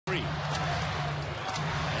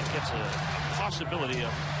gets a possibility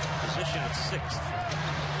of position at 6th.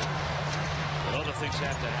 But other things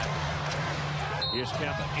have to happen. Here's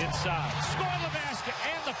Kemba inside. Score the basket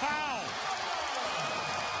and the foul.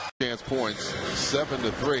 Chance points,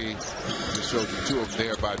 7-3. Just shows you 2 of them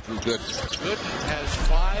there by Drew Gooden. Gooden has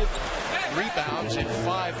 5 rebounds in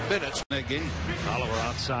 5 minutes. That game. Oliver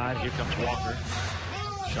outside. Here comes Walker.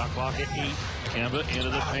 Shot clock at 8. Kemba into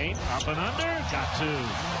the paint. Up and under. Got 2.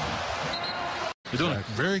 They're doing a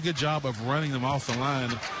very good job of running them off the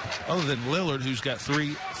line, other than Lillard, who's got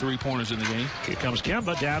 3 3-pointers in the game. Here comes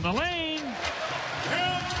Kemba down the lane.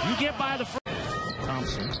 You get by the front.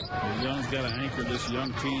 Thompson. Young's got to anchor this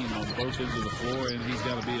young team on both ends of the floor, and he's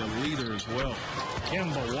got to be a leader as well.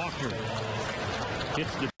 Kemba Walker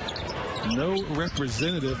hits the. No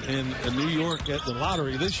representative in New York at the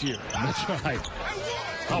lottery this year. That's right.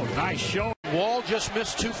 Oh, nice show. Wall just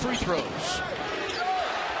missed 2 free throws.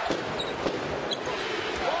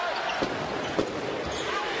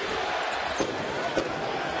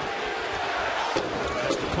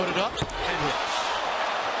 Has to put it up and hits.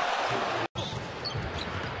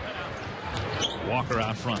 Walker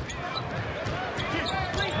out front.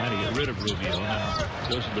 Trying to get rid of Rubio. Now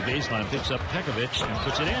goes to the baseline, picks up Pekovic, and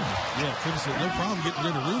puts it in. Yeah, Kevin said no problem getting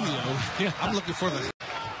rid of Rubio. Yeah, I'm looking for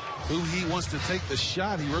who he wants to take the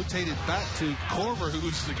shot. He rotated back to Korver,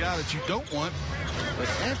 who's the guy that you don't want. But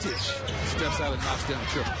Antic steps out and knocks down the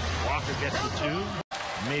triple. Walker gets the 2.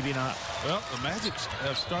 Maybe not. Well, the Magic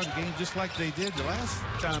have started the game just like they did the last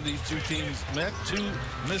time these 2 teams met. 2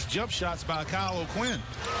 missed jump shots by Kyle O'Quinn.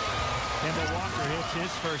 Kemba Walker hits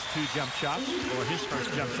his first 2 jump shots, or his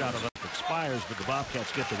first jump shot of it expires, but the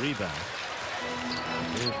Bobcats get the rebound.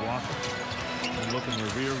 Here's Walker. We'll look in the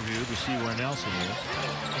rear view to see where Nelson is.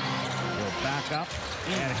 He'll back up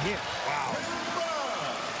and hit. Wow.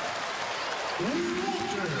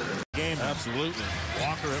 Game. Absolutely.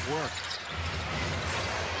 Walker at work.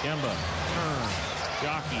 Kemba turns,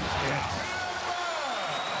 jockeys,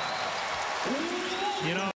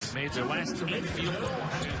 you know, made their last 3 field goals.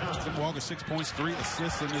 Kemba Walker 6 points, 3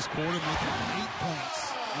 assists in this quarter, making 8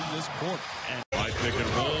 points in this quarter. And high pick and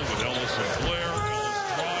roll with Ellis and Blair.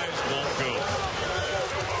 Ellis tries, won't go.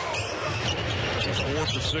 He's 4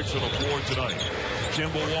 for 6 on the floor tonight.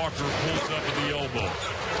 Kemba Walker pulls up at the elbow.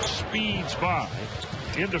 Speeds by.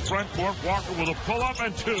 Into front court. Walker with a pull-up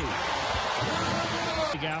and 2.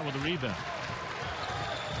 Big out with a rebound.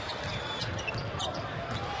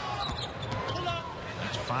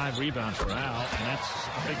 That's 5 rebounds for Al, and that's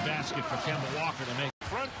a big basket for Kemba Walker to make.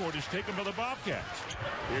 Front court is taken by the Bobcats.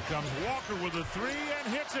 Here comes Walker with a 3 and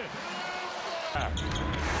hits it.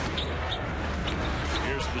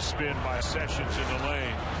 Here's the spin by Sessions in the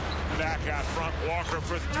lane. Back out front, Walker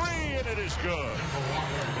for 3, and it is good.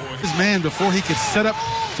 His man, before he could set up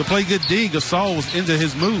to play good D, Gasol was into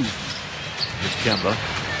his move. It's Kemba.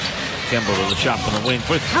 Kemba with a shot from the wing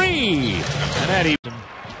for 3. And that even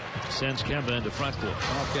sends Kemba into front court.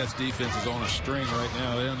 Bobcats defense is on a string right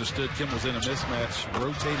now. They understood Kemba was in a mismatch.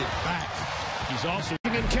 Rotated back. He's also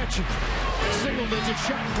and catching. Single-digit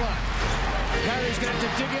shot clock. Kyrie's going to have to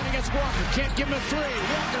dig in against Walker. Can't give him a 3.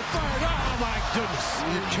 Walker fired. Oh, my goodness.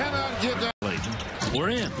 You cannot give that. We're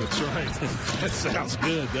in. That's right. That sounds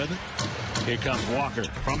good, doesn't it? Here comes Walker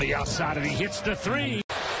from the outside, and he hits the 3.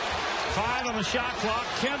 5 on the shot clock.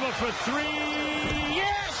 Kemba for 3.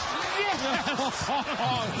 Yes! Yes!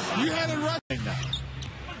 You had it right.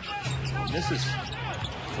 This is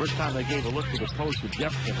the first time they gave a look to the post with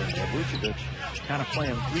Jefferson and Vucevic kind of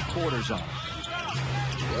playing 3 quarters on.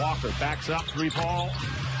 Walker backs up, 3-ball.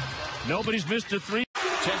 Nobody's missed a 3.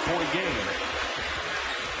 10-point game.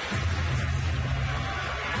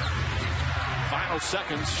 Final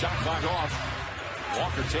seconds, shot clock off.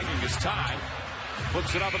 Walker taking his time.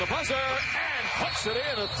 Puts it up at the buzzer and puts it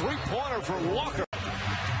in. A 3-pointer for Walker.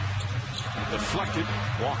 Deflected.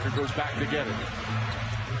 Walker goes back to get it.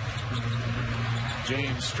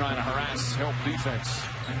 James trying to harass, help defense.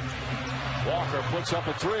 Walker puts up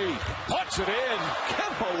a 3. Puts it in.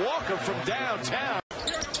 Kemba Walker from downtown.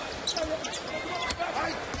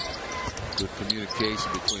 Good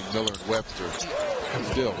communication between Miller and Webster.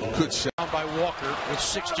 Still, good shot By Walker with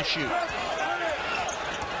 6 to shoot.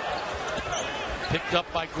 Picked up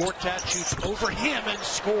by Gortat, shoots over him and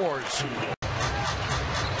scores.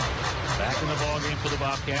 Back in the ballgame for the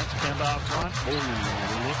Bobcats. Kemba out front. Oh,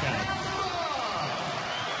 look out.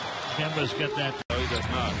 Kemba's got that. No, he does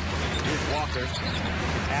not. Here's Walker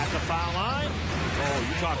at the foul line. Oh,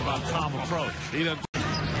 you talk about calm approach. He doesn't.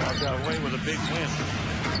 Got away with a big win.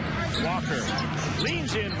 Walker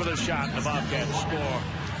leans in for the shot, and the Bobcats score.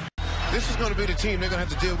 This is going to be the team they're going to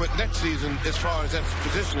have to deal with next season as far as that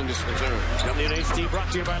positioning is concerned. WNHD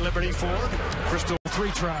brought to you by Liberty Ford. Crystal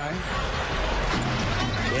 3-try.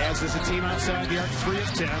 As is a team outside the arc, 3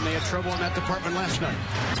 of 10. They had trouble in that department last night.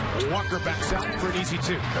 Walker backs out for an easy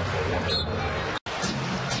 2.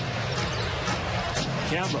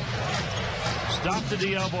 Kemba stopped at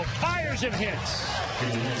the elbow, fires and hits.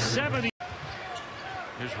 70.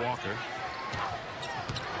 Here's Walker.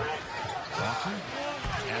 Walker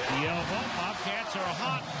at the elbow. Bobcats are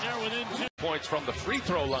hot. They're within 2 points from the free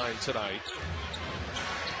throw line tonight.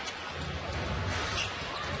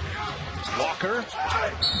 Walker,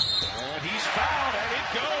 and he's fouled, and it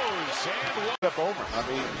goes. And step over. I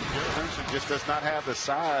mean, Clemson just does not have the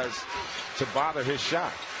size to bother his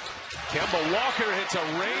shot. Kemba Walker hits a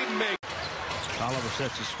rainmaker. Oliver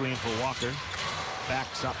sets a screen for Walker.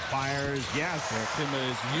 Backs up, fires. Yes. Kemba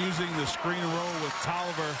is using the screen roll with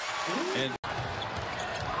Tolliver. And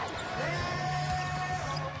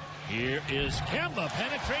here is Kemba.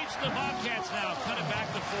 Penetrates the Bobcats now. Cut it back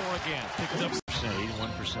to 4 again. Picked up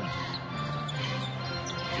 81%.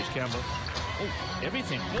 Here's Kemba. Oh,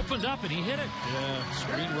 everything opened up and he hit it. yeah,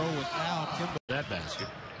 screen roll with Al. Kemba. That basket.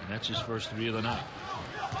 And that's his first 3 of the night.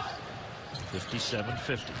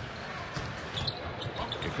 57-50.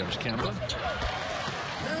 Here comes Kemba.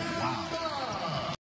 Wow.